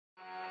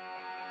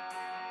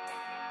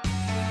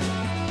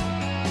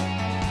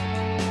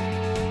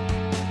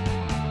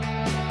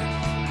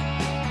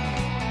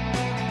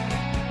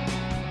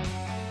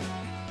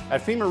At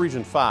FEMA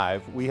Region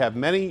 5, we have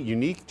many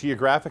unique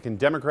geographic and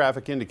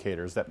demographic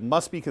indicators that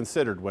must be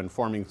considered when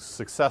forming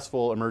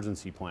successful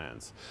emergency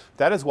plans.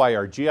 That is why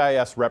our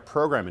GIS REP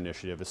program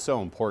initiative is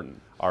so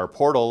important. Our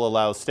portal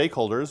allows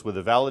stakeholders with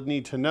a valid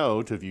need to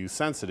know to view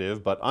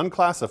sensitive but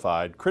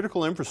unclassified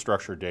critical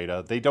infrastructure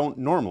data they don't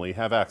normally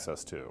have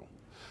access to.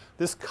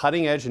 This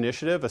cutting-edge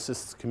initiative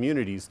assists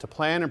communities to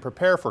plan and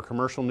prepare for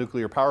commercial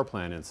nuclear power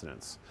plant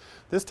incidents.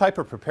 This type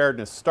of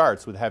preparedness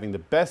starts with having the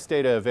best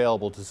data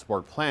available to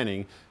support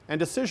planning and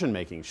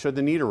decision-making should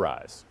the need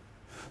arise.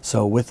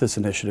 So with this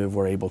initiative,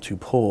 we're able to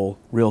pull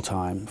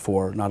real-time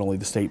for not only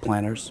the state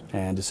planners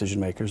and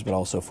decision makers, but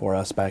also for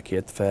us back here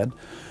at the Fed.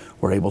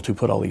 We're able to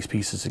put all these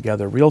pieces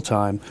together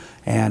real-time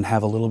and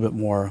have a little bit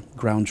more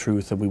ground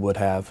truth than we would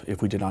have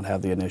if we did not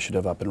have the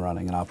initiative up and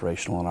running and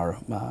operational in our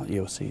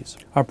EOCs.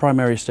 Our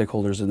primary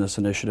stakeholders in this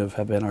initiative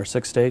have been our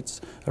 6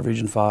 states of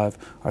Region 5,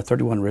 our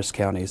 31 risk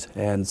counties,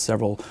 and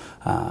several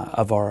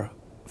of our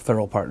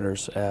federal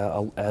partners,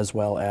 as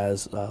well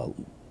as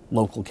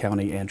local,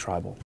 county, and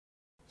tribal.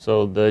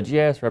 So the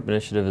GIS REP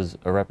initiative is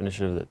a REP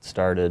initiative that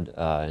started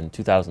in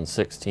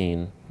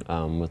 2016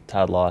 with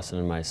Todd, Lawson,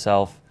 and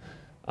myself.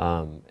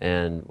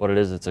 And what it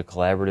is, it's a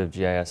collaborative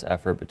GIS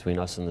effort between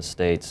us and the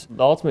states.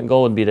 The ultimate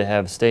goal would be to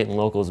have state and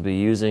locals be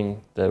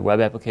using the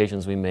web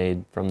applications we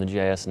made from the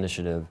GIS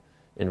initiative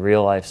in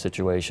real-life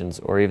situations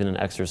or even in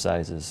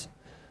exercises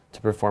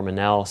to perform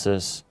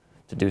analysis,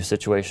 to do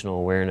situational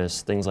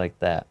awareness, things like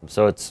that.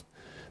 So it's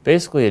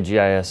basically a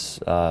GIS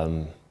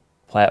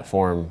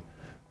platform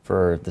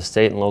for the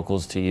state and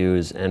locals to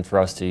use and for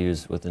us to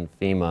use within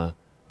FEMA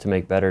to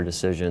make better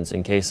decisions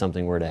in case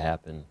something were to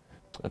happen.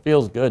 It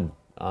feels good.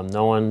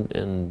 No one,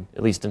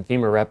 at least in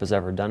FEMA REP, has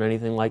ever done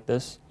anything like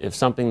this. If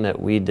something that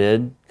we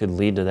did could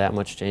lead to that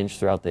much change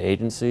throughout the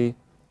agency,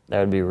 that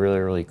would be really,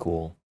 really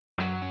cool.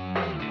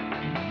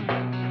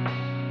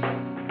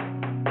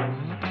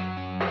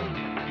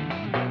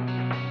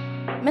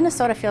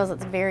 Minnesota feels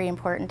it's very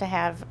important to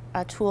have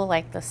a tool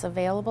like this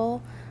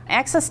available.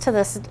 Access to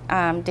this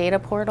data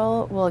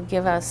portal will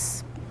give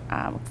us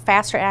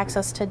faster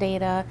access to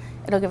data,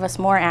 it'll give us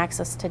more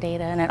access to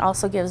data, and it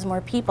also gives more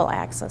people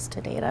access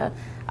to data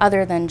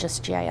other than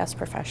just GIS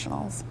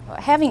professionals.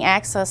 Having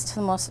access to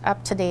the most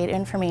up-to-date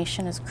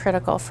information is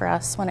critical for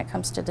us when it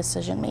comes to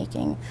decision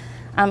making.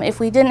 If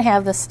we didn't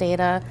have this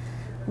data,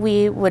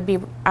 we would be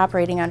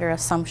operating under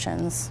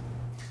assumptions.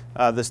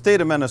 The state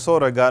of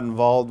Minnesota got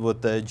involved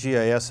with the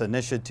GIS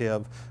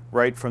initiative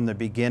right from the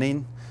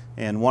beginning.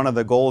 And one of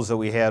the goals that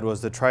we had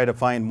was to try to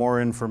find more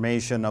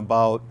information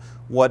about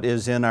what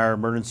is in our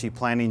emergency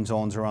planning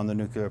zones around the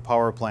nuclear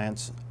power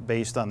plants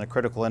based on the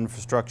critical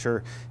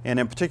infrastructure and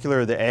in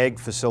particular the ag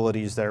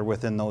facilities that are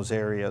within those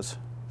areas.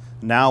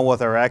 Now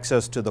with our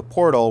access to the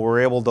portal,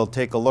 we're able to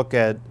take a look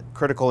at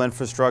critical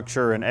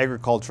infrastructure and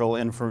agricultural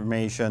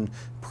information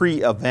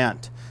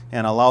pre-event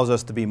and allows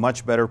us to be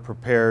much better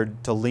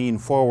prepared to lean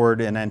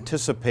forward and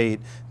anticipate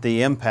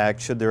the impact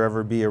should there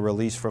ever be a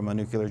release from a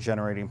nuclear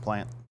generating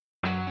plant.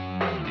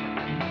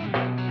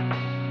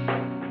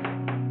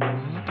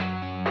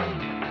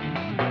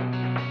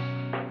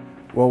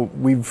 Well,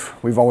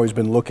 we've always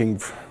been looking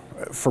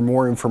for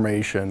more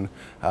information,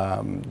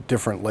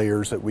 different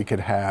layers that we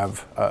could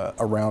have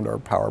around our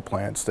power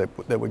plants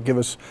that would give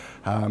us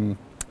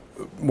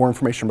more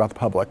information about the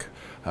public,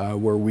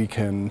 where we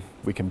can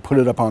put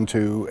it up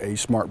onto a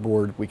smart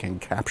board, we can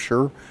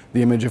capture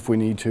the image if we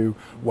need to.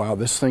 Wow,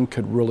 this thing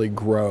could really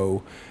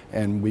grow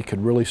and we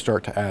could really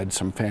start to add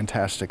some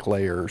fantastic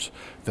layers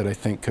that I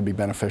think could be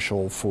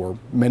beneficial for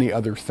many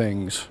other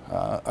things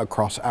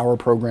across our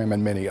program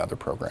and many other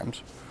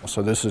programs.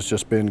 So this has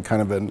just been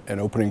kind of an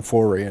opening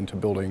foray into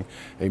building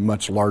a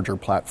much larger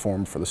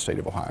platform for the state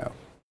of Ohio.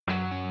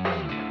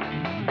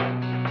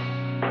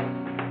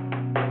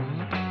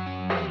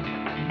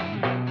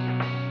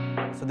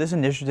 So this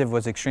initiative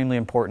was extremely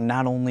important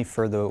not only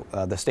for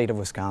the state of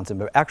Wisconsin,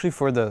 but actually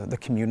for the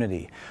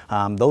community.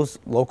 Those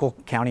local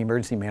county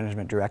emergency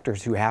management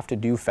directors who have to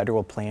do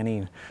federal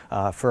planning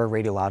for a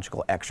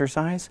radiological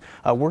exercise,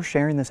 we're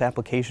sharing this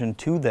application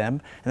to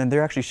them, and then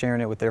they're actually sharing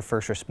it with their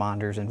first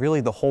responders and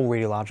really the whole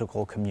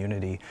radiological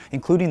community,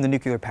 including the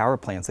nuclear power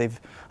plants.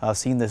 They've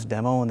seen this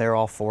demo and they're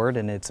all for it,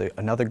 and it's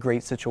another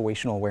great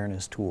situational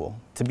awareness tool.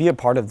 To be a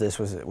part of this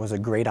was a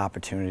great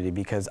opportunity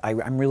because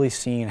I'm really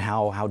seeing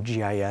how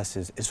GIS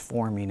is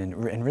forming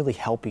and really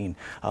helping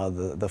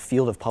the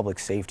field of public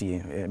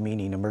safety,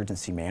 meaning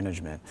emergency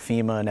management.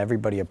 FEMA and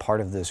everybody a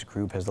part of this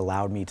group has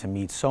allowed me to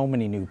meet so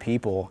many new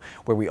people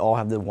where we all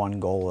have the one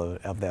goal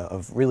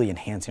of really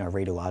enhancing our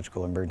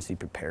radiological emergency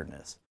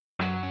preparedness.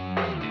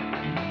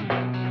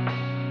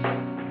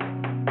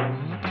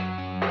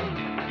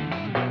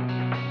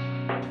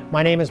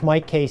 My name is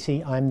Mike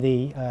Casey. I'm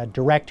the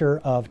Director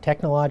of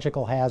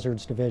Technological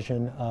Hazards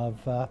Division of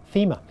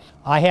FEMA.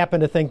 I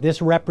happen to think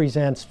this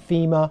represents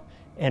FEMA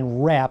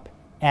and REP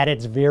at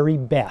its very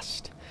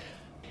best.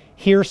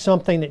 here's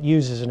something that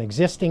uses an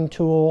existing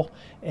tool,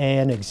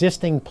 an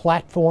existing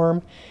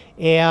platform,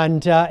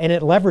 and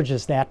it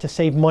leverages that to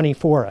save money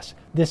for us.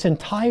 This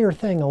entire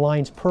thing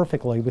aligns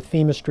perfectly with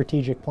FEMA's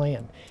strategic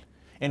plan.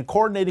 In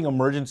coordinating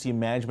emergency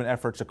management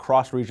efforts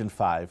across Region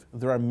 5,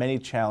 there are many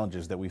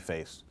challenges that we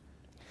face.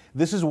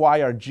 This is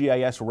why our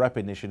GIS REP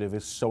initiative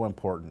is so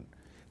important.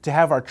 To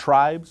have our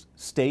tribes,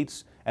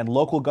 states, and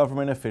local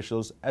government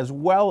officials, as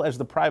well as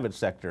the private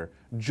sector,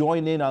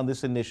 join in on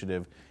this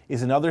initiative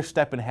is another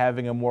step in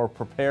having a more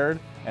prepared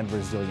and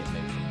resilient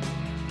nation.